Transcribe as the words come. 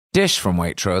Dish from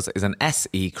Waitrose is an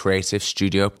SE Creative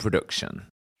Studio production.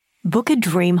 Book a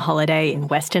dream holiday in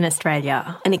Western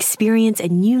Australia and experience a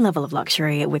new level of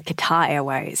luxury with Qatar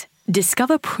Airways.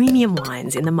 Discover premium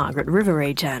wines in the Margaret River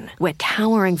region, where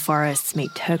towering forests meet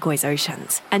turquoise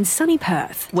oceans, and sunny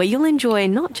Perth, where you'll enjoy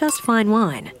not just fine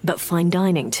wine, but fine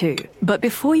dining too. But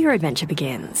before your adventure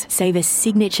begins, savour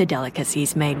signature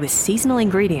delicacies made with seasonal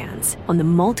ingredients on the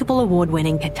multiple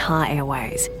award-winning Qatar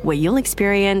Airways, where you'll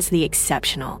experience the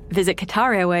exceptional. Visit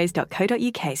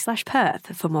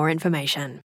qatarairways.co.uk/Perth for more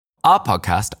information. Our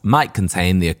podcast might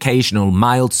contain the occasional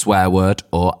mild swear word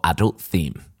or adult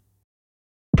theme.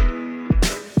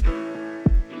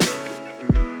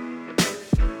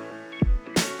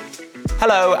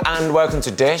 Hello and welcome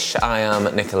to Dish. I am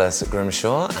Nicholas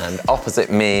Grimshaw, and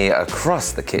opposite me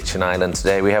across the kitchen island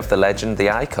today we have the legend,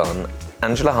 the icon,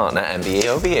 Angela Hartnett, MBE,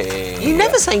 OBE. You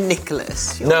never say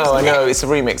Nicholas. No, I know, it's a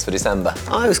remix for December.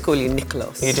 I always call you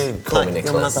Nicholas. You do call me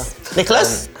Nicholas. Your mother.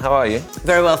 Nicholas? How are you?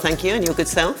 Very well, thank you. And your good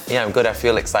self? Yeah, I'm good. I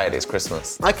feel excited. It's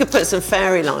Christmas. I could put some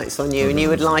fairy lights on you and you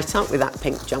would light up with that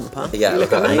pink jumper. Yeah, you we've look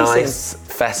got amazing. a nice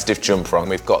festive jumper on.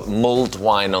 We've got mulled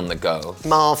wine on the go.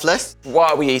 Marvellous.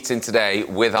 What are we eating today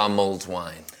with our mulled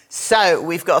wine? So,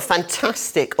 we've got a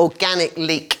fantastic organic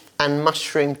leek and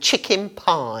mushroom chicken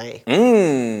pie.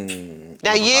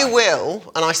 Now, you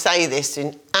will, and I say this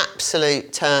in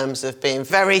absolute terms of being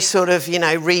very sort of,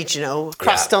 regional,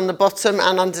 crust on the bottom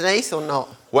and underneath, or not?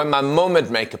 When my mum would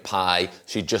make a pie,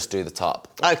 she'd just do the top.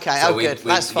 OK, good,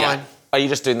 that's fine. Yeah. Are you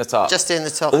just doing the top? Just doing the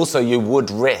top. Also, you would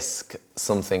risk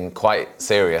something quite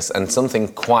serious and something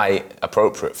quite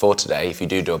appropriate for today, if you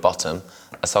do a bottom,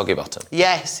 a soggy bottom.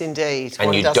 Yes, indeed.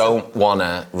 And you don't want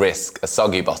to risk a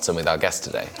soggy bottom with our guest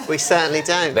today. We certainly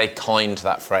don't. They coined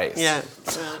that phrase. Yeah.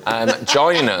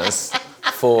 Joining us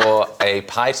for a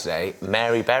pie today,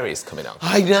 Mary Berry's coming on.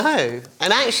 I know.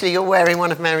 And actually, you're wearing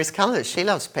one of Mary's colours. She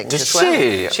loves pink as well.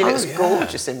 Does she? She looks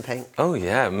gorgeous in pink. Oh,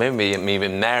 yeah. Maybe me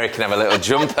and Mary can have a little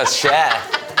jumper share.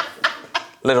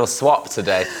 Little swap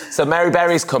today. So Mary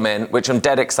Berry's coming, which I'm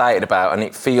dead excited about, and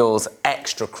it feels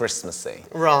extra Christmassy.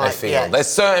 Right, I feel. yes. There's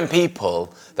certain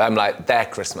people that I'm like, they're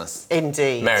Christmas.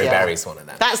 Indeed, Mary Berry's one of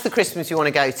them. That's the Christmas you want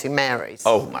to go to, Mary's.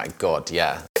 Oh, my God,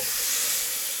 yeah.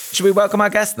 Should we welcome our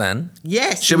guest then?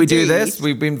 Yes, Should we do indeed. this?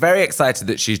 We've been very excited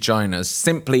that she's joined us.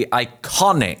 Simply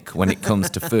iconic when it comes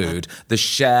to food. The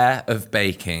share of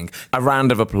baking. A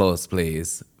round of applause,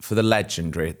 please, for the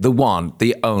legendary, the one,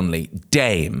 the only,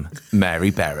 Dame Mary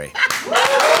Berry.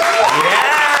 Yeah!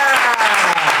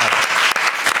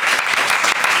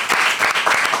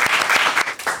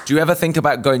 Do you ever think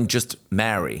about going just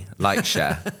Mary, like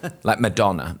Cher? Like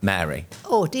Madonna, Mary?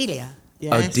 Oh, Delia.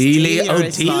 Yes, Delia's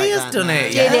like done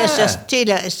that it. now. Yeah.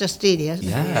 Delia is just Delia.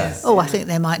 Yes. Oh, I think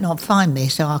they might not find me,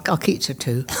 so I'll keep to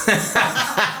two.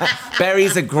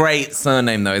 Berry's a great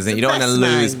surname, though, isn't it? You don't want to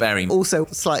Best lose name. Berry. Also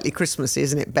slightly Christmassy,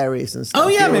 isn't it? Berries and stuff. Oh,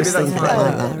 yeah, We maybe always that's think right.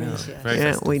 about Oh, that. berries, yeah. Very Yeah,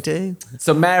 festive. we do.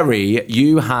 So, Mary,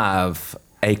 you have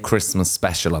a Christmas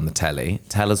special on the telly.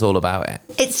 Tell us all about it.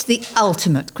 It's the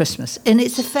ultimate Christmas, and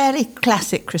it's a fairly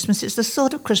classic Christmas. It's the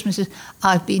sort of Christmases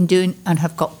I've been doing and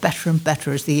have got better and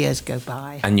better as the years go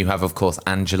by. And you have, of course,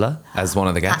 Angela as one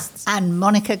of the guests. And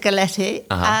Monica Galletti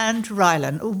and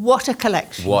Rylan. What a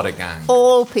collection. What a gang.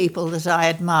 All people that I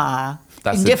admire.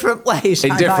 In different ways.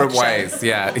 In I different might say. ways,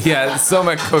 yeah. Yeah, some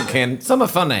are cooking, some are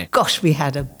funny. Gosh, we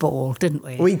had a ball, didn't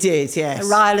we? We did, yes.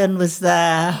 Rylan was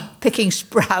there picking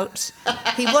sprouts.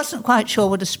 He wasn't quite sure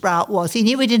what a sprout was. He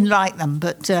knew we didn't like them,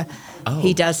 but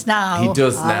he does now. He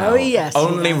does now. Oh, yes.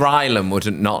 Only Rylan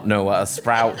wouldn't not know what a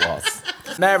sprout was.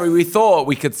 Mary, we thought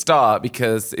we could start,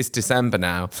 because it's December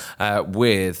now,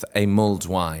 with a mulled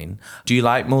wine. Do you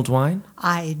like mulled wine?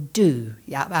 I do.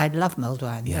 Yeah, I love mulled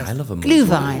wine. Yeah, yes. I love a mulled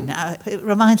Glühwein. It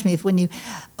reminds me of when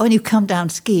you come down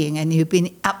skiing and you've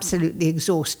been absolutely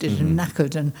exhausted and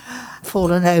knackered and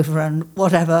fallen over and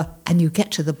whatever, and you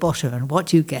get to the bottom, and what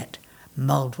do you get?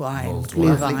 Mulled wine.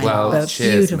 Glühwein. Well, They're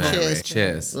cheers, beautiful. Mary.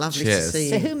 Cheers. Lovely Cheers. to see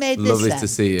So you. who made this Lovely then? to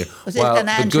see you. Was it an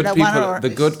Angela one or... the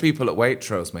good people at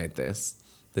Waitrose made this.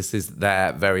 This is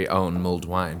their very own mulled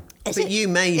wine. Is But you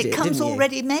made it, It comes didn't you?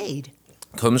 already made.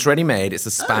 Comes ready-made. It's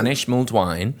a Spanish mulled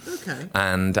wine. Okay.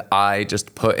 And I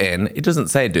just put in... It doesn't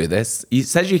say do this. It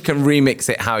says you can remix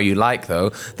it how you like, though.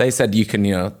 They said you can,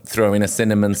 throw in a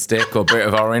cinnamon stick or a bit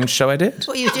of orange, so I did.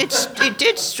 Well, you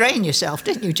did strain yourself,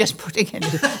 didn't you? Just putting in.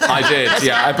 I did,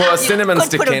 yeah. I put a cinnamon could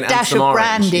stick put a in and dash some of orange.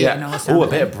 brandy yeah. in or Oh, a something.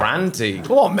 bit of brandy.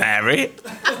 Go on, Mary.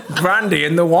 Brandy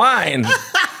in the wine.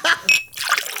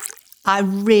 I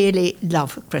really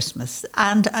love Christmas.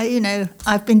 And,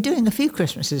 I've been doing a few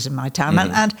Christmases in my time,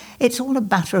 and it's all a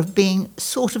matter of being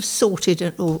sort of sorted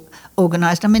and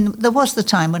organised. I mean, there was the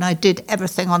time when I did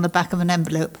everything on the back of an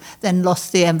envelope, then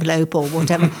lost the envelope or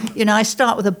whatever. I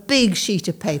start with a big sheet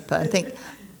of paper and think,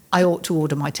 I ought to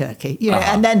order my turkey,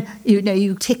 and then,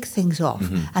 you tick things off.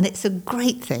 And it's a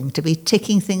great thing to be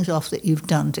ticking things off that you've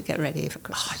done to get ready for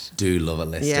Christmas. I do love a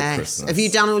list of Christmas. Have you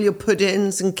done all your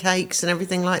puddings and cakes and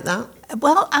everything like that?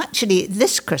 Well, actually,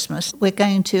 this Christmas, we're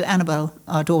going to Annabelle,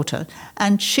 our daughter,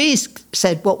 and she's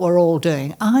said what we're all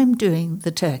doing. I'm doing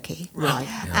the turkey. Right.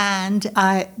 Yeah. And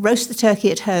I roast the turkey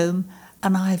at home,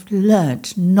 and I've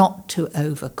learnt not to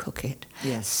overcook it.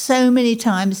 Yes. So many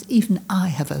times, even I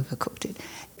have overcooked it.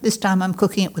 This time I'm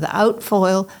cooking it without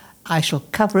foil. I shall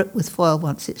cover it with foil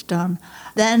once it's done.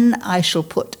 Then I shall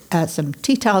put some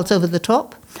tea towels over the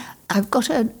top. I've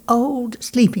got an old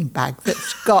sleeping bag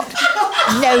that's got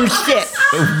no zip.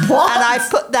 What? And I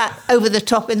put that over the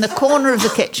top in the corner of the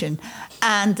kitchen.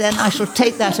 And then I shall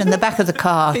take that in the back of the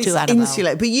car It's to Annabelle.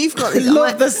 insulated. But you've got this...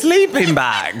 Love the sleeping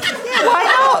bag. Yeah, why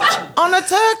not? On a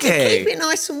turkey. Keep it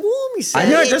nice and warm, you see. I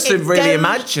know, just it really goes-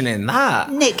 imagining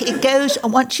that. Nick, it goes,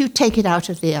 once you take it out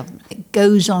of the oven, it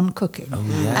goes on cooking. Oh,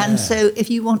 yeah. And so if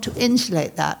you want to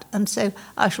insulate that, and so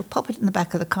I shall pop it in the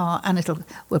back of the car, and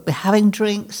we'll be having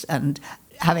drinks and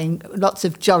having lots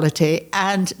of jollity,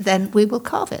 and then we will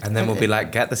carve it. And then we'll be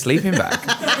like, get the sleeping bag.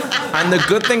 And the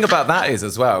good thing about that is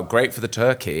as well, great for the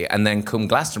turkey, and then come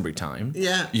Glastonbury time,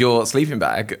 your sleeping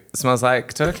bag smells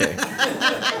like turkey.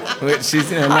 Which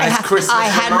is, a nice Christmas I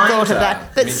hadn't thought of reminder.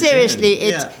 that. But Me seriously, too.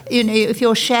 it's, if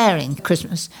you're sharing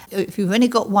Christmas, if you've only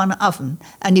got one oven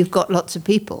and you've got lots of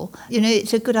people,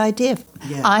 it's a good idea.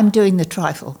 Yeah. I'm doing the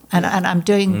trifle, and I'm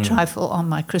doing trifle on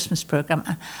my Christmas programme.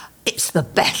 It's the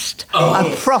best.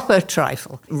 A proper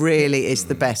trifle. Really is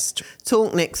the best.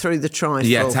 Talk Nick through the trifle.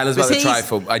 Yeah, tell us about the Because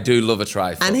trifle. I do love a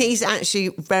trifle. And he's actually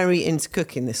very into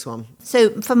cooking this one.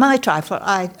 So for my trifle,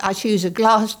 I choose a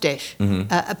glass dish,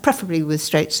 preferably with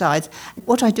straight sides.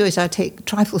 What I do is I take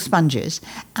trifle sponges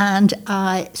and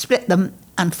I split them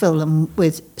and fill them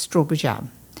with strawberry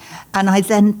jam. And I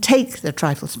then take the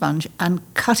trifle sponge and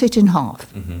cut it in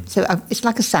half. So it's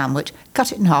like a sandwich,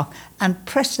 cut it in half and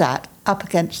press that up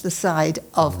against the side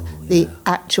of the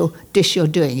actual dish you're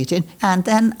doing it in. And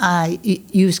then I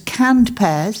use canned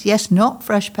pears, yes, not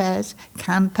fresh pears,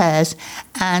 canned pears,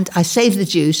 and I save the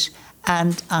juice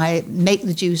and I make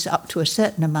the juice up to a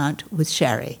certain amount with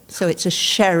sherry. So it's a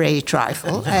sherry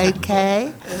trifle,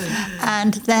 okay?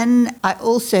 And then I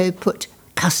also put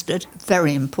custard,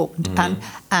 very important,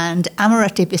 and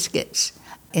amaretti biscuits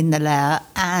in the layer.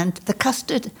 And the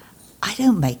custard, I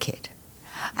don't make it.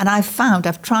 And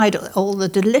I've tried all the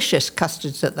delicious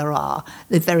custards that there are,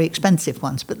 the very expensive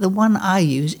ones, but the one I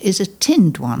use is a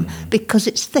tinned one because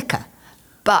it's thicker.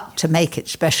 But to make it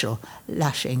special,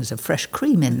 lashings of fresh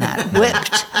cream in that,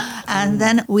 whipped. And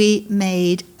then we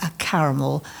made a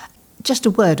caramel. Just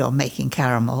a word on making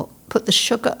caramel. Put the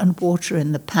sugar and water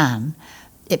in the pan.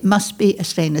 It must be a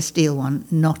stainless steel one,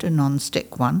 not a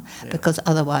non-stick one, because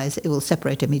otherwise it will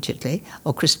separate immediately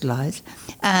or crystallise.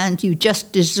 And you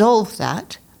just dissolve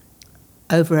that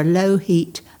over a low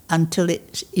heat until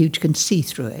you can see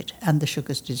through it and the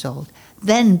sugar's dissolved.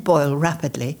 Then boil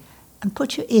rapidly and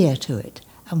put your ear to it.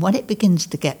 And when it begins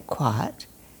to get quiet,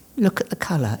 look at the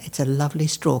colour. It's a lovely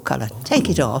straw colour. Take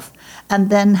it off and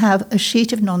then have a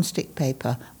sheet of non-stick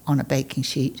paper on a baking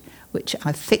sheet, which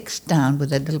I've fixed down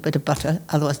with a little bit of butter,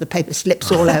 otherwise the paper slips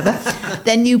all over.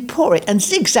 Then you pour it and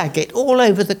zigzag it all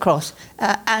over the cross,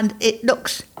 and it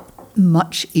looks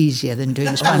much easier than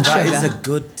doing sponge sugar. That is a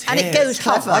good tip. And it goes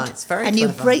clever. hard, It's very and you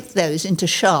clever. break those into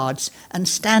shards and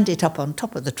stand it up on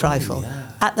top of the trifle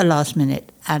at the last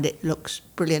minute, and it looks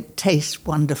brilliant, tastes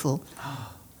wonderful.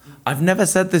 I've never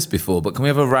said this before, but can we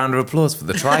have a round of applause for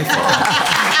the trifle?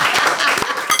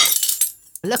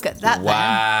 Look at that.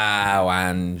 Wow,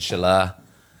 Angela.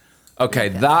 Okay,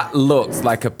 that looks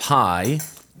like a pie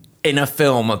in a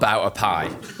film about a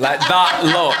pie. Like, that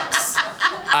looks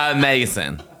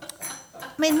amazing.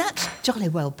 I mean, that's jolly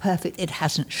well perfect. It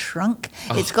hasn't shrunk.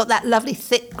 It's got that lovely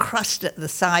thick crust at the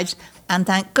sides. And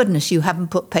thank goodness you haven't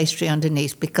put pastry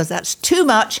underneath, because that's too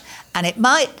much and it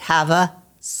might have a...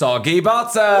 Soggy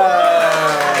bottom!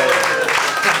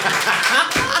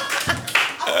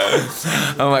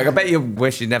 Oh my God, I bet you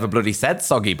wish you never bloody said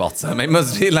soggy bottom. It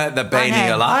must be like the bane of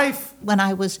your life. When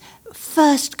I was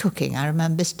first cooking, I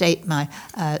remember my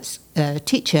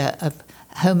teacher of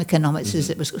home economics, as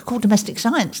it was called domestic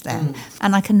science then.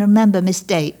 And I can remember Miss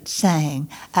Date saying,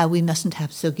 we mustn't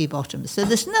have soggy bottoms. So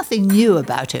there's nothing new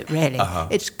about it, really.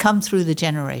 It's come through the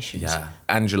generations. Yeah.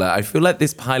 Angela, I feel like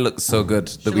this pie looks so good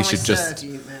that we should just serve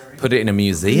you, Mary? put it in a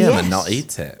museum and Yes. not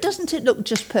eat it. Doesn't it look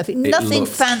just perfect? Nothing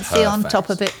looks fancy on perfect. top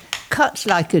of it. Cuts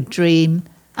like a dream.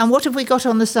 And what have we got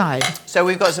on the side? So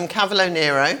we've got some Cavolo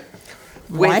Nero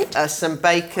Right. with some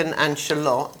bacon and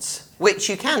shallots, which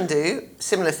you can do,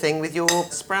 similar thing with your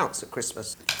sprouts at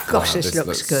Christmas. Gosh, Wow, this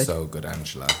looks good. so good,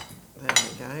 Angela. There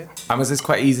we go. And was this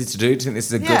quite easy to do? Do you think this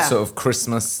is a good Yeah. sort of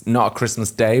Christmas, not a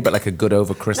Christmas day, but like a good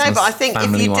over Christmas No, but I think if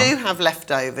family you one? do have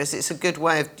leftovers, it's a good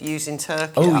way of using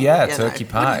turkey. Oh, up, yeah, you turkey know.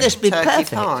 pie. Wouldn't this be Turkey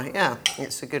perfect? pie, yeah.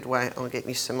 It's a good way. I'll get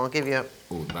you some. I'll give you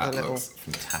Oh, a that little looks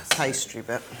fantastic. pastry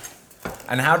bit.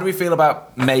 And how do we feel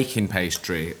about making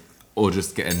pastry or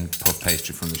just getting puff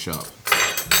pastry from the shop?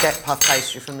 Get puff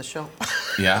pastry from the shop.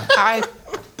 Yeah?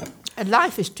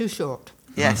 Life is too short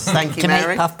Yes, thank you, to Mary.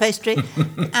 make puff pastry.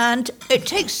 And it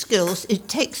takes skills, it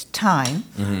takes time.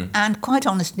 And quite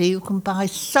honestly, you can buy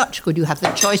such good. You have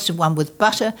the choice of one with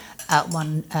butter,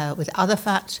 one with other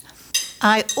fats.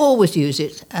 I always use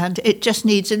it, and it just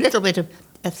needs a little bit of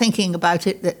thinking about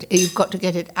it, that you've got to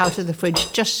get it out of the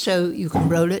fridge just so you can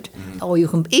roll it, or you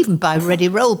can even buy ready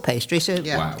rolled pastry. So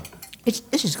Yeah. Wow. this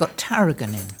has got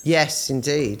tarragon in. Yes,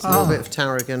 indeed. A little bit of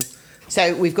tarragon.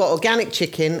 So we've got organic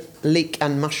chicken, leek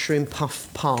and mushroom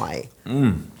puff pie.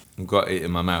 I've got it in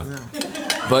my mouth.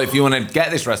 But if you want to get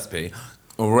this recipe,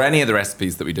 or any of the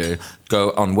recipes that we do,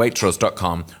 go on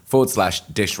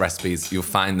waitrose.com/dish recipes. You'll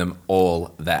find them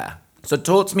all there. So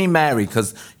talk to me, Mary,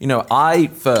 because, I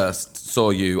first saw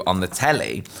you on the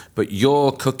telly, but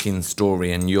your cooking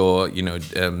story and your,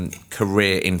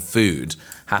 career in food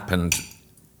happened,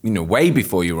 way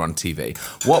before you were on TV.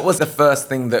 What was the first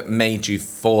thing that made you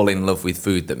fall in love with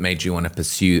food, that made you want to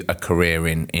pursue a career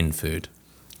in food?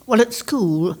 Well, at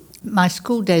school, my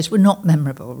school days were not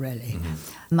memorable, really.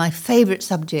 My favourite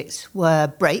subjects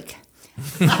were break.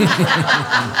 She's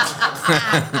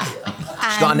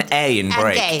got an A in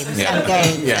break.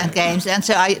 And games. And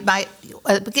so at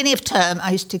the beginning of term,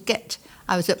 I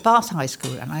was at Bath High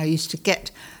School, and I used to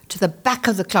get to the back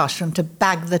of the classroom to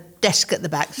bag the desk at the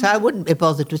back, so I wouldn't be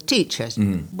bothered with teachers.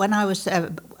 When I was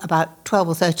about 12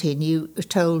 or 13, you were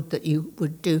told that you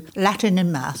would do Latin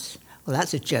and Maths. Well,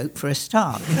 that's a joke for a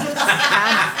start.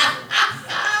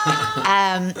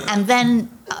 And then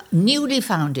newly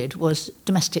founded was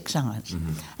domestic science.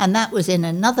 And that was in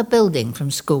another building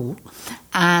from school.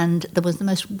 And there was the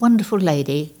most wonderful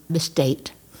lady, Miss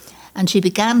Date. And she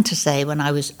began to say, when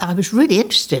I was really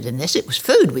interested in this, it was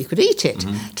food, we could eat it,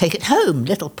 take it home,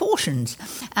 little portions.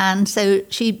 And so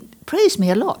she praised me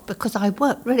a lot because I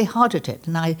worked really hard at it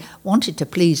and I wanted to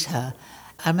please her.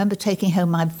 I remember taking home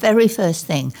my very first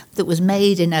thing that was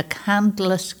made in a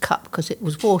candleless cup because it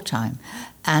was wartime.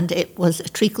 And it was a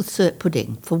treacle syrup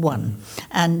pudding for one.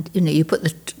 And, you put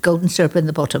the golden syrup in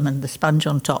the bottom and the sponge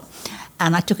on top.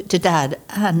 And I took it to Dad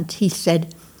and he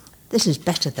said, "This is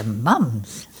better than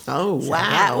Mum's." Oh, So wow.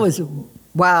 that was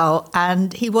wow.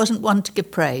 And he wasn't one to give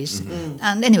praise.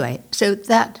 And anyway, so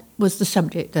that was the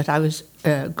subject that I was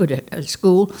good at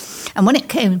school. And when it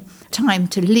came time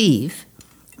to leave,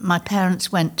 my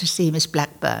parents went to see Miss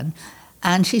Blackburn,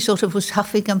 and she sort of was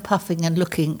huffing and puffing and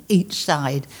looking each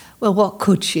side. Well, what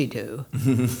could she do?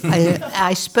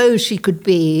 I suppose she could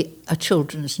be a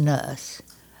children's nurse.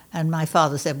 And my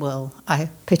father said, well, I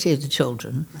pity the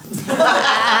children.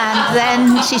 And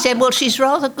then she said, well, she's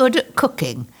rather good at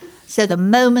cooking. So the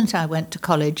moment I went to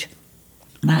college,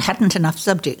 and I hadn't enough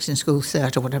subjects in school,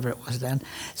 cert or whatever it was then,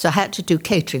 so I had to do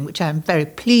catering, which I'm very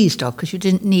pleased of, because you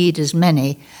didn't need as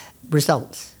many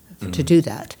results to do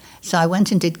that. So I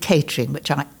went and did catering, which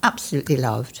I absolutely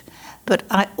loved. But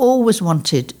I always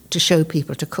wanted to show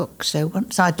people to cook. So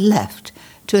once I'd left,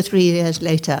 2 or 3 years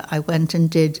later, I went and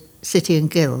did City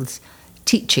and Guilds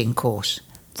teaching course.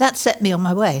 That set me on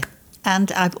my way.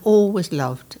 And I've always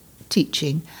loved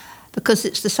teaching because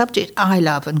it's the subject I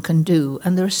love and can do.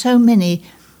 And there are so many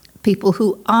people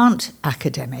who aren't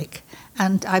academic.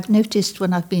 And I've noticed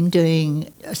when I've been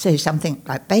doing, say, something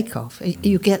like Bake Off,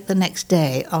 you get the next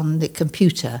day on the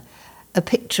computer a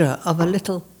picture of a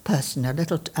little person,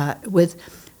 with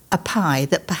a pie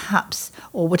that perhaps,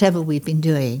 or whatever we've been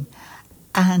doing,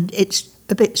 and it's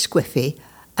a bit squiffy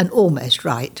and almost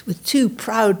right, with 2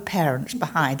 proud parents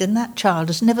behind, and that child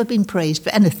has never been praised for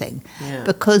anything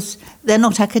because they're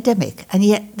not academic, and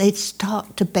yet they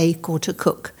start to bake or to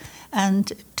cook.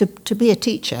 And to be a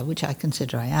teacher, which I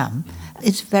consider I am,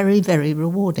 is very, very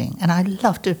rewarding. And I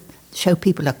love to show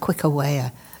people a quicker way,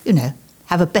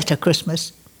 have a better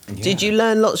Christmas. Did you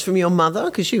learn lots from your mother?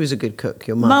 Because she was a good cook,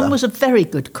 your mother. Mum was a very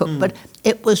good cook, but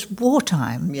it was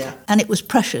wartime, Yeah. and it was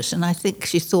precious, and I think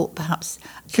she thought perhaps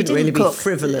she Couldn't didn't really be cook.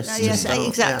 frivolous to Yes, start,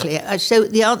 exactly. yeah. So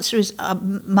the answer is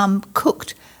Mum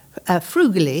cooked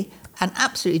frugally and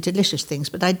absolutely delicious things,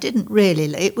 but I didn't really.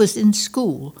 It was in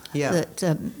school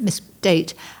that Miss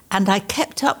Date, and I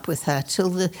kept up with her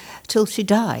till she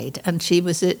died, and she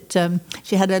was at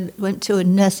went to a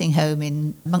nursing home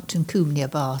in Monkton Combe near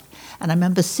Bath, and I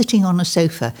remember sitting on a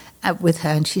sofa with her,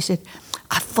 and she said,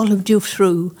 "I followed you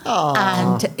through,"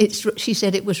 and she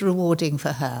said it was rewarding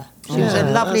for her. She was a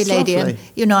lovely lady, lovely.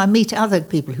 and I meet other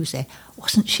people who say,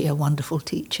 "Wasn't she a wonderful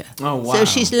teacher?" Oh, wow. So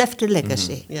she's left a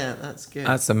legacy. Yeah, that's good.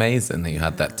 That's amazing that you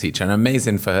had that teacher, and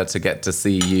amazing for her to get to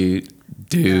see you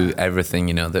do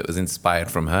everything, that was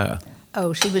inspired from her.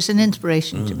 Oh, she was an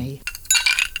inspiration to me.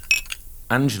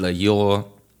 Angela,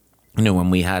 when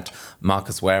we had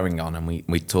Marcus Waring on and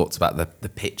we talked about the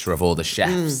picture of all the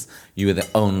chefs, you were the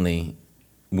only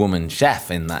woman chef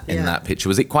in that picture.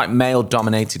 Was it quite male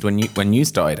dominated when you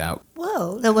started out?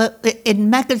 Well, there were in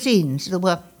magazines. There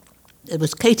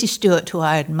was Katie Stewart, who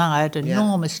I admired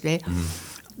enormously.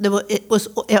 It was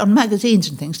on magazines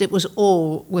and things. It was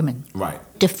all women, Right?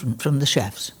 different from the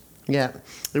chefs. Yeah,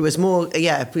 it was more,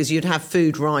 because you'd have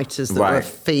food writers that were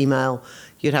female.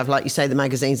 You'd have, like you say, the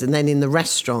magazines, and then in the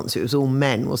restaurants, it was all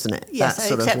men, wasn't it? Yes, that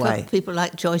sort except of way. for people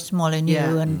like Joyce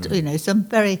Molyneux and some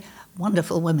very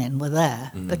wonderful women were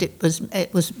there. But it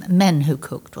was men who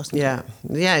cooked, wasn't it?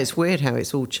 Yeah, it's weird how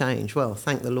it's all changed. Well,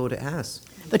 thank the Lord it has.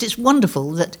 But it's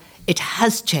wonderful that it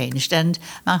has changed, and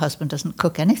my husband doesn't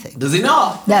cook anything. Does he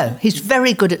not? No, he's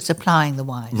very good at supplying the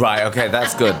wine. Right. Okay,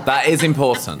 that's good. That is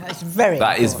important. It's very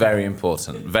That is important. very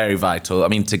important. Very vital. I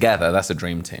mean, together, that's a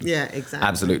dream team. Yeah, exactly.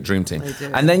 Absolute dream team. They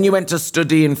do. And then you went to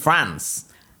study in France.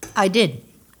 I did.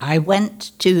 I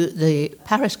went to the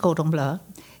Paris Cordon Bleu.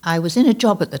 I was in a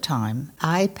job at the time.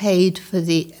 I paid for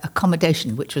the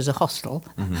accommodation, which was a hostel,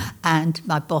 and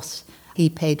my boss, he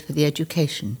paid for the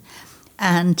education.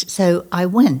 And so I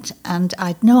went, and I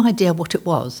had no idea what it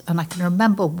was. And I can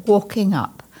remember walking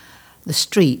up the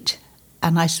street,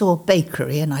 and I saw a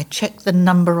bakery, and I checked the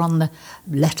number on the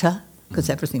letter, because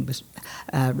everything was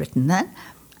written there.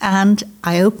 And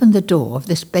I opened the door of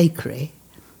this bakery,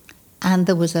 and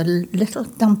there was a little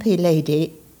dumpy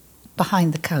lady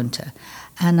behind the counter.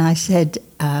 And I said,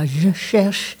 "Je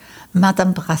cherche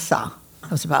Madame Brassard."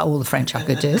 That was about all the French I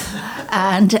could do.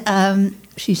 And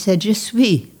she said, "Je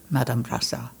suis Madame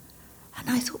Brassard." And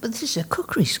I thought, but this is a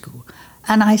cookery school.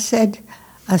 And I said,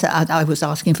 I was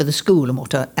asking for the school and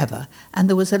whatever. And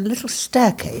there was a little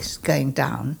staircase going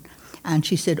down. And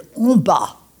she said, en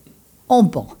bas,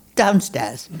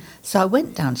 downstairs. So I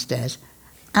went downstairs,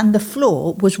 and the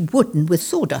floor was wooden with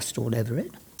sawdust all over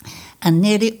it. And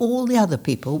nearly all the other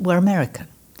people were American.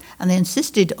 And they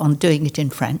insisted on doing it in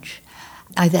French.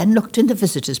 I then looked in the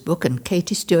visitors' book, and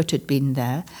Katie Stewart had been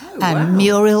there, and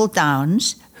Muriel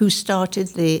Downs, who started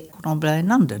the Cordon Bleu in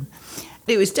London.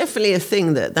 It was definitely a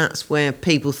thing that's where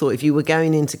people thought if you were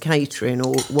going into catering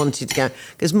or wanted to go...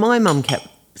 Because my mum kept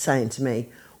saying to me,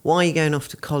 "Why are you going off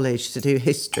to college to do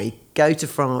history? Go to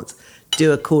France,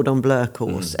 do a Cordon Bleu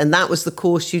course." And that was the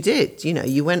course you did.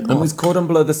 You went And off. was Cordon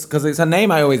Bleu, because it's a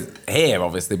name I always hear,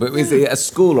 obviously, but was it a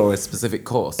school or a specific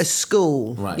course? A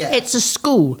school. Right. Yeah. It's a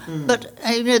school, but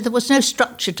there was no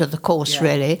structure to the course,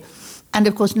 really. And,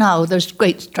 of course, now there's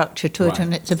great structure to it, Right.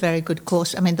 and it's a very good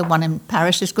course. I mean, the one in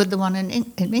Paris is good, the one in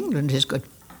England is good.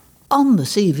 On the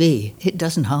CV, it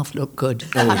doesn't half look good.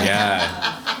 Oh,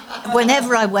 yeah.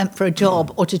 Whenever I went for a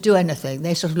job or to do anything,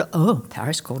 they sort of look, "Oh,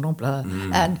 Paris Cordon Bleu,"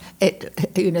 and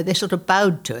they sort of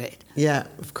bowed to it. Yeah,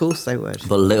 of course they would.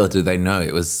 But little do they know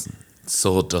it was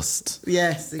sawdust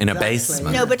Yes, in a exactly.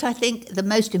 basement. No, but I think the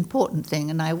most important thing,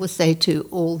 and I will say to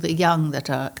all the young that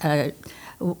are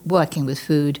working with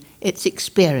food, it's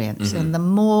experience. And the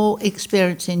more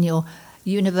experience in your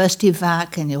university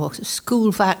vac and your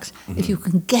school vacs, if you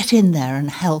can get in there and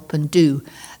help and do,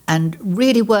 and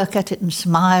really work at it and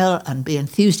smile and be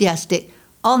enthusiastic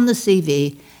on the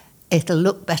CV, it'll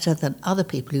look better than other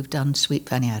people who've done Sweet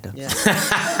Fanny Adam. Yeah.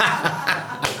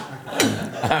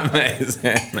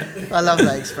 Amazing. I love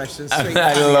that expression. Sweet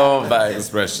I Fanny love Adam. that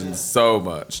expression so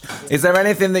much. Is there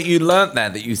anything that you learnt there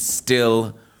that you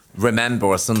still remember,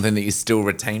 or something that you still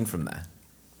retain from there?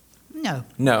 No.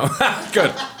 No.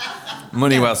 Good.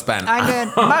 Money well spent. I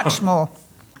learned much more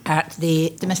at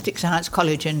the Domestic Science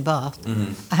College in Bath.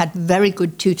 I had very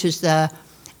good tutors there,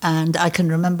 and I can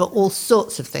remember all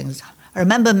sorts of things. I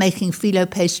remember making phyllo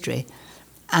pastry,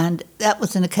 and that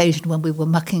was an occasion when we were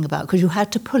mucking about, because you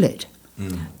had to pull it.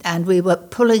 And we were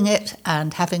pulling it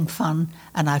and having fun,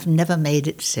 and I've never made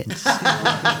it since.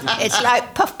 It's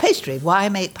like puff pastry. Why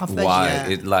make puff pastry?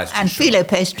 Why? Life's And too short. phyllo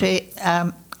pastry,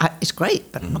 it's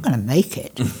great, but I'm not going to make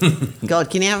it. God,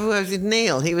 can you have a word with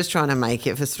Neil? He was trying to make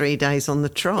it for 3 days on the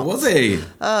trot. Was he?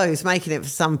 Oh, he was making it for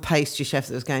some pastry chef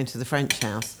that was going to the French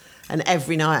house. And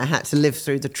every night I had to live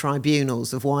through the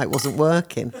tribunals of why it wasn't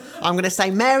working. I'm going to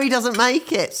say, Mary doesn't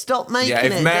make it. Stop making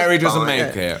it. Yeah, if Mary Just doesn't buy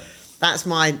make it. That's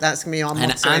going to be our And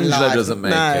motto in Angela life. doesn't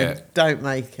make it. Don't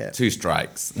make it. 2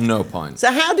 strikes. No point.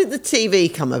 So how did the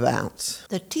TV come about?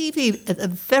 The TV, at the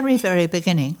very, very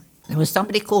beginning, there was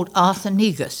somebody called Arthur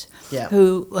Negus, Yeah.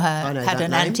 who I know had that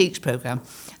an name. antiques programme.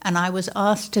 And I was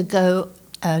asked to go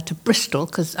to Bristol,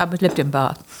 because I lived in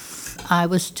Bath. I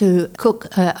was to cook,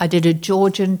 I did a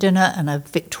Georgian dinner and a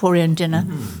Victorian dinner,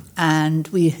 and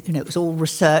it was all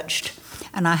researched.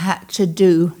 And I had to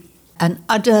do an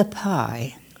udder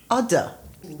pie. Udder.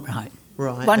 Right.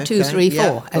 Right, 1, 2, okay. 3, 4.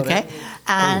 Yeah, got Okay. it.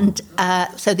 And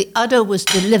so the udder was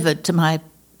delivered to my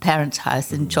parents'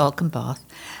 house in Chalk and Bath.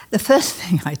 The first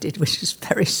thing I did, which was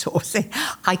very saucy,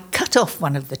 I cut off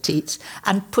one of the teats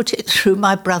and put it through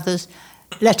my brother's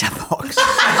letterbox.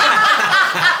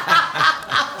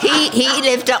 he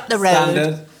lived up the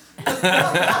road.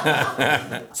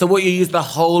 So what, you used the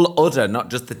whole udder, not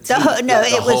just the teeth? No,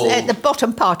 like it was whole- the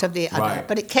bottom part of the udder, Right.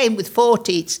 but it came with 4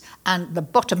 teats and the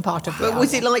bottom part of the udder. But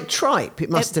was it like tripe? It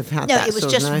must have had no, that it was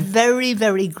sort just of, no? very,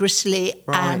 very gristly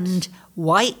Right. and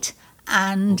white,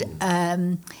 and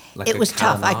Like it a was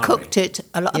tough. I calamari. cooked it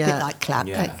a bit Yeah. like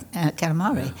Yeah.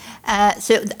 calamari.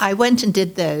 So I went and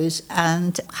did those,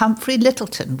 and Humphrey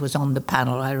Littleton was on the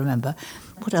panel, I remember.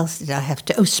 What else did I have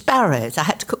to... Oh, sparrows. I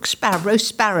had to cook roast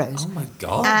sparrows. Oh, my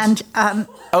God. And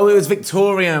Oh, it was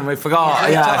Victorian. We forgot.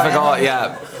 Yeah, I forgot.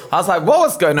 Yeah. I was like, what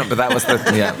was going on? But that was the...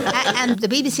 Yeah. and the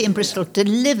BBC in Bristol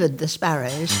delivered the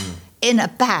sparrows in a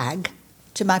bag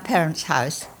to my parents'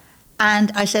 house,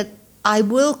 and I said, I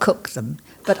will cook them,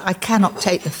 but I cannot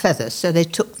take the feathers, so they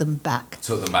took them back.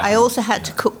 Took them back. I also had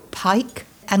to cook pike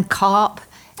and carp.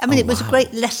 I mean, it was a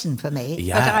great lesson for me, but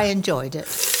Yeah. I enjoyed it.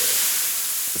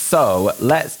 So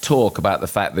let's talk about the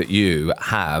fact that you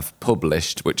have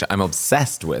published, which I'm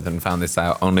obsessed with and found this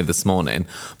out only this morning,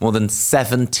 more than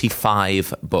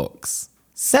 75 books.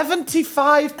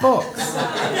 75 books?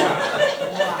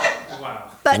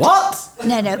 But What?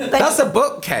 No, but That's a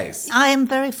bookcase. I am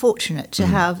very fortunate to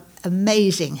have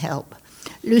amazing help.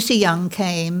 Lucy Young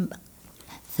came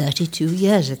 32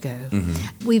 years ago.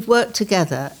 We've worked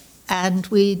together, and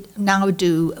we now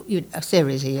do a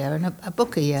series a year and a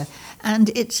book a year, and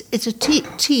it's a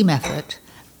team effort,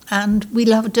 and we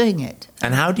love doing it.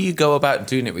 And how do you go about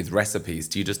doing it with recipes?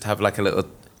 Do you just have like a little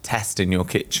test in your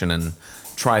kitchen and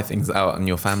try things out on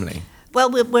your family? Well,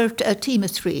 we're a team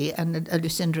of 3, and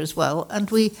Lucinda as well,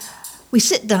 and we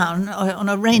sit down on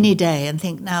a rainy day and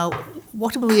think, now,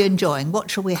 what are we enjoying? What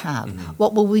shall we have?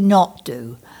 What will we not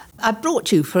do? I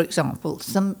brought you, for example,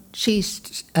 some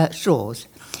cheese straws.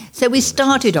 So we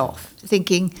started off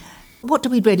thinking, what do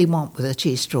we really want with a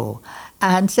cheese straw?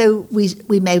 And so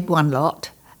we made one lot,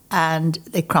 and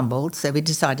they crumbled, so we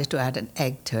decided to add an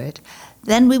egg to it.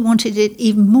 Then we wanted it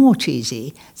even more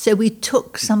cheesy, so we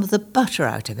took some of the butter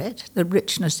out of it, the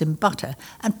richness in butter,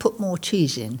 and put more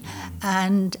cheese in.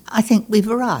 And I think we've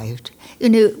arrived.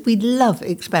 We love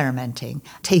experimenting,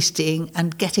 tasting,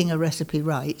 and getting a recipe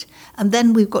right. And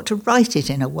then we've got to write it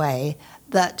in a way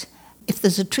that if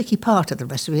there's a tricky part of the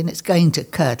recipe and it's going to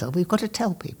curdle, we've got to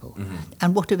tell people.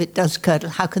 And what if it does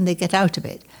curdle? How can they get out of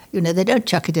it? They don't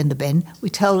chuck it in the bin. We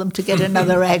tell them to get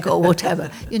another egg or whatever.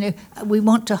 We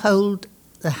want to hold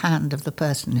the hand of the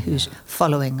person who's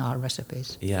following our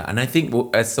recipes. Yeah, and I think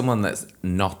as someone that's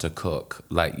not a cook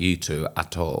like you two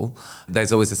at all,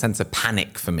 there's always a sense of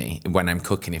panic for me when I'm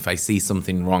cooking. If I see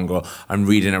something wrong or I'm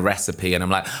reading a recipe and I'm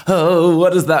like, oh,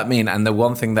 what does that mean? And the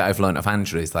one thing that I've learned of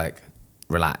Angela is like,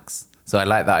 relax. So I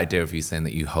like that idea of you saying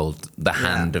that you hold the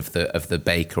hand of the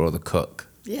baker or the cook.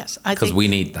 Yes, Because we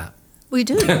need that. We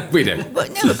do. We do.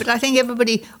 But I think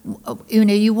everybody,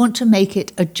 you want to make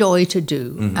it a joy to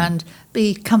do and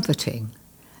be comforting.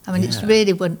 I mean, it's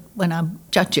really when I'm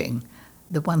judging,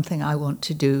 the one thing I want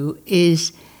to do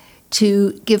is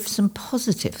to give some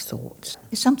positive thoughts.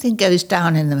 If something goes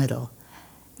down in the middle,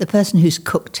 the person who's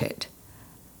cooked it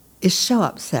is so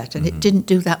upset, and it didn't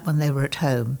do that when they were at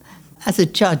home. As a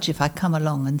judge, if I come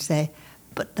along and say,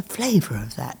 but the flavour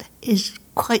of that is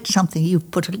quite something. You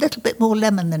put a little bit more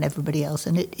lemon than everybody else,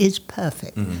 and it is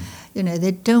perfect. You know,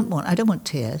 I don't want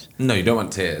tears. No, you don't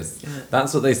want tears. Yeah.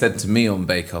 That's what they said to me on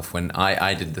Bake Off when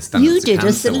I did the Standards You of did a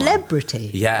Cancer celebrity.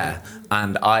 one. Yeah,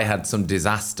 and I had some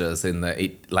disasters in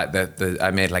I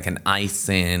made like an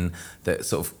icing that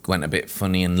sort of went a bit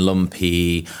funny and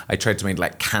lumpy. I tried to make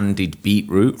like candied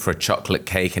beetroot for a chocolate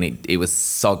cake, and it was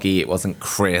soggy. It wasn't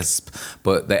crisp,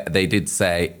 but they did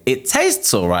say it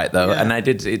tastes all right though, and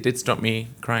it did stop me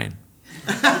crying.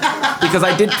 Because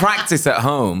I did practice at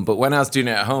home, but when I was doing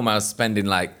it at home, I was spending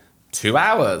like 2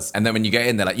 hours. And then when you get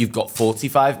in, they're like, you've got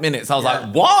 45 minutes. I was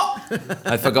like, what?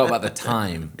 I forgot about the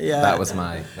time. Yeah. That was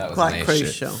my quite issue.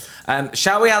 crucial.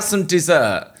 Shall we have some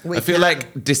dessert? We I feel can.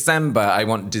 like December, I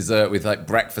want dessert with like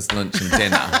breakfast, lunch and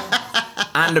dinner.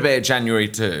 And a bit of January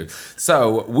too.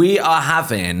 So we are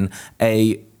having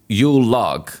a Yule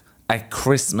log, a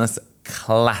Christmas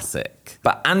classic.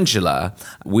 But Angela,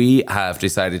 we have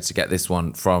decided to get this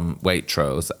one from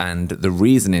Waitrose, and the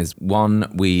reason is,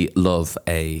 one, we love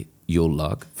a Yule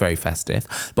log, very festive,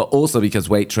 but also because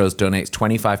Waitrose donates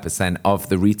 25% of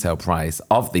the retail price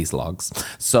of these logs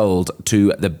sold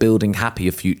to the Building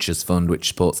Happier Futures Fund, which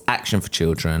supports Action for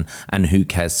Children, and Who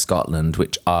Cares Scotland,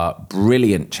 which are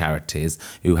brilliant charities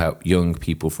who help young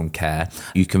people from care.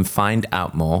 You can find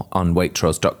out more on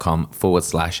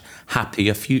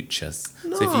waitrose.com/happier futures.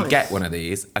 Nice. So if you get one of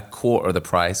these, a quarter of the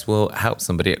price will help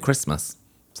somebody at Christmas.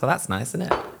 So that's nice, isn't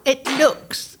it? It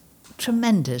looks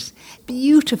tremendous,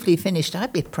 beautifully finished.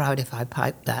 I'd be proud if I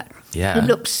piped that. Yeah. It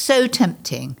looks so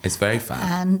tempting. It's very fun.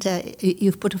 And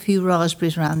you've put a few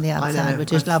raspberries around the outside,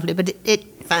 which is lovely. But it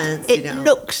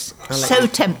looks so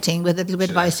tempting with a little bit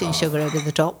of icing sugar over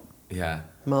the top. Yeah.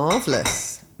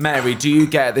 Marvellous. Mary, do you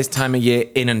get this time of year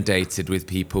inundated with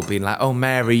people being like, oh,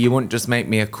 Mary, you wouldn't just make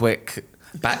me a quick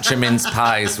batch of mince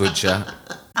pies, would you?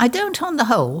 I don't on the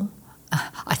whole.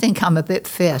 I think I'm a bit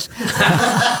fierce.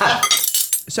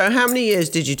 So how many years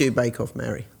did you do Bake Off,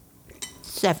 Mary?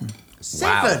 7.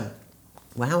 7?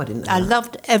 Wow, I didn't know I that.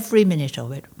 loved every minute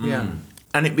of it. Yeah.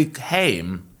 And it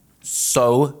became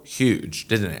so huge,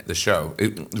 didn't it, the show?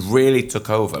 It really took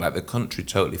over. Like, the country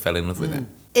totally fell in love with it.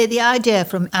 The idea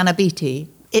from Anna Beattie,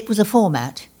 it was a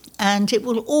format, and it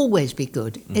will always be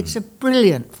good. It's a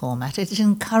brilliant format. It is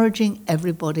encouraging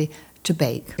everybody to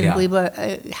bake. Yeah. We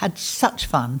had such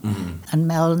fun, and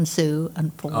Mel and Sue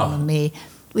and Paul and me.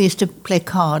 We used to play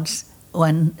cards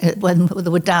when there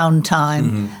were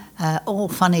downtime, all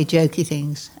funny, jokey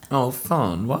things. Oh,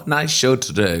 fun. What a nice show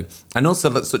to do. And also,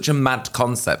 that's such a mad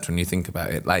concept when you think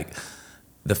about it. Like,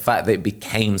 the fact that it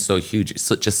became so huge, it's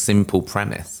such a simple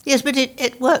premise. Yes, but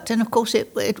it worked, and of course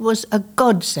it was a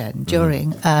godsend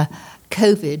during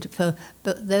COVID for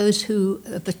those who,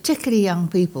 particularly young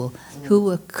people, who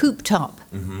were cooped up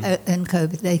in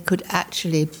COVID. They could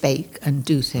actually bake and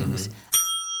do things.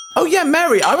 Oh, yeah,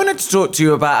 Mary, I wanted to talk to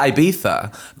you about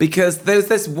Ibiza, because there's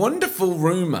this wonderful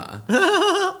rumour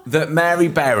that Mary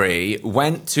Berry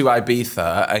went to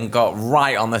Ibiza and got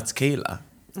right on the tequila.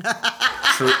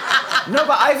 True. No,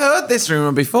 but I've heard this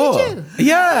rumour before. Did you?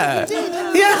 Yeah.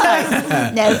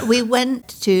 Yeah. No, we went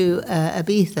to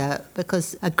Ibiza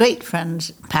because a great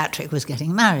friend, Patrick, was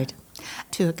getting married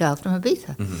to a girl from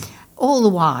Ibiza. All the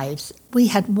wives, we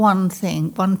had one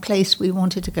place we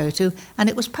wanted to go to, and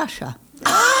it was Pasha.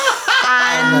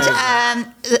 And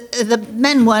the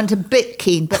men weren't a bit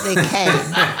keen, but they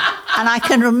came. And I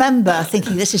can remember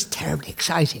thinking, this is terribly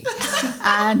exciting.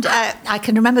 And I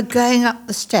can remember going up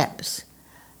the steps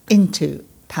into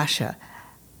Pasha,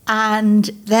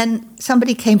 and then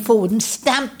somebody came forward and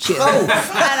stamped you. And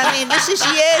I mean, this is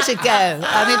years ago.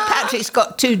 I mean, Patrick's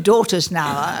got 2 daughters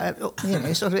now,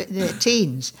 sort of in their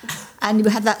teens. And you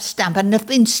had that stamp, and they've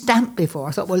been stamped before.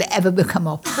 I thought, will it ever become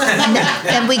off? And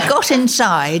then we got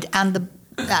inside, and the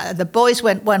boys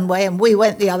went one way and we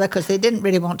went the other because they didn't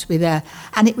really want to be there.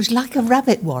 And it was like a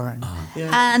rabbit warren.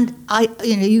 And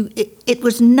it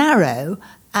was narrow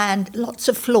and lots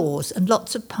of floors and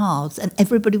lots of paths, and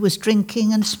everybody was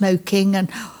drinking and smoking,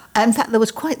 and in fact there was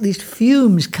quite these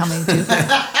fumes coming to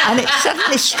and it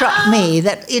suddenly struck me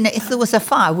that if there was a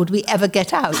fire, would we ever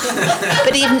get out?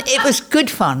 But even it was good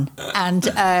fun,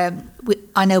 and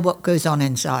I know what goes on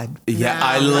inside. Yeah,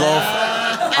 I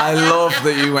love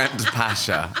that you went to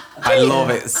Pasha. I love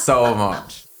it so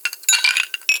much.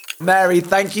 Mary,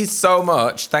 thank you so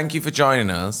much. Thank you for joining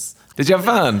us. Did you have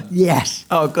fun? Yes.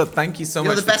 Oh, good. Thank you so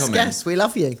much for coming. You're the best guest. We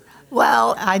love you.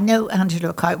 Well, I know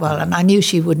Angela quite well, and I knew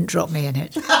she wouldn't drop me in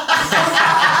it.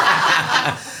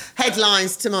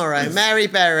 Headlines tomorrow. Mary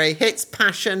Berry hits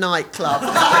Pasha nightclub.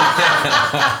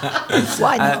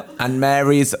 Why not? And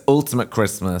Mary's ultimate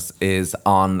Christmas is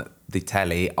on the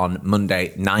telly on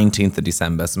Monday, 19th of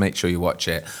December. So make sure you watch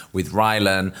it with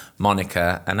Rylan,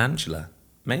 Monica and Angela.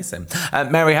 Amazing.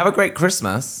 Mary, have a great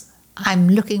Christmas. I'm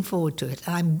looking forward to it.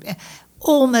 I'm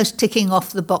almost ticking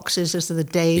off the boxes as the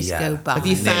days go by. Have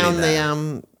you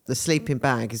found the sleeping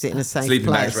bag? Is it in a safe Sleeping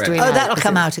place? bag's ready. Oh, that'll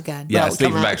come out again. Yeah, That'll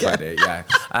sleeping come bag's out. ready, yeah.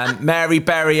 Mary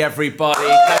Berry, everybody.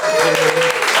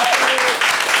 Thank you.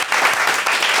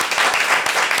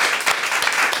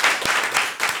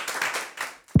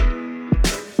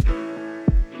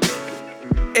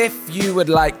 If you would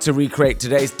like to recreate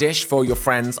today's dish for your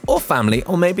friends or family,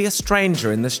 or maybe a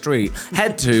stranger in the street,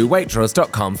 head to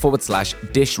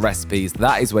waitrose.com/dish recipes.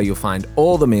 That is where you'll find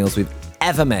all the meals we've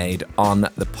ever made on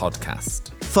the podcast.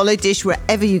 Follow Dish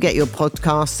wherever you get your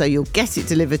podcast so you'll get it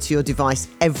delivered to your device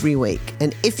every week.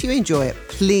 And if you enjoy it,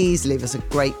 please leave us a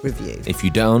great review. If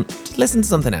you don't, just listen to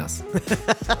something else.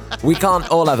 We can't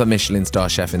all have a Michelin star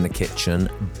chef in the kitchen,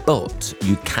 but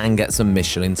you can get some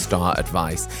Michelin star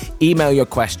advice. Email your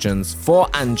questions for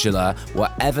Angela,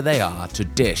 wherever they are, to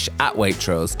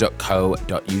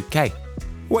dish@waitrose.co.uk.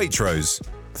 Waitrose.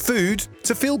 Food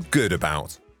to feel good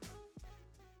about.